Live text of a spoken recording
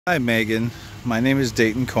Hi Megan, my name is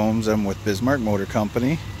Dayton Combs. I'm with Bismarck Motor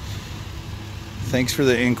Company. Thanks for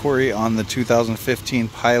the inquiry on the 2015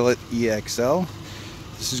 Pilot EXL.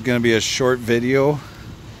 This is going to be a short video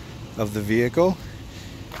of the vehicle.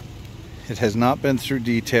 It has not been through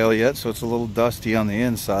detail yet, so it's a little dusty on the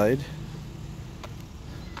inside.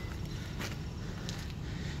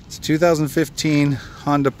 It's a 2015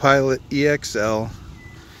 Honda Pilot EXL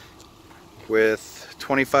with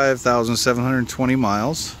 25,720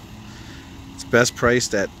 miles. It's best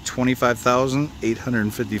priced at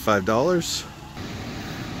 $25,855.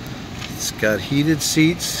 It's got heated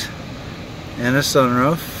seats and a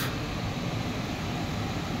sunroof.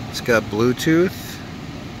 It's got Bluetooth.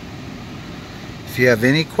 If you have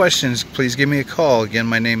any questions, please give me a call. Again,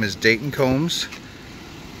 my name is Dayton Combs.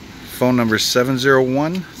 Phone number is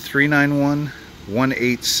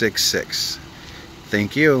 701-391-1866.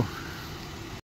 Thank you.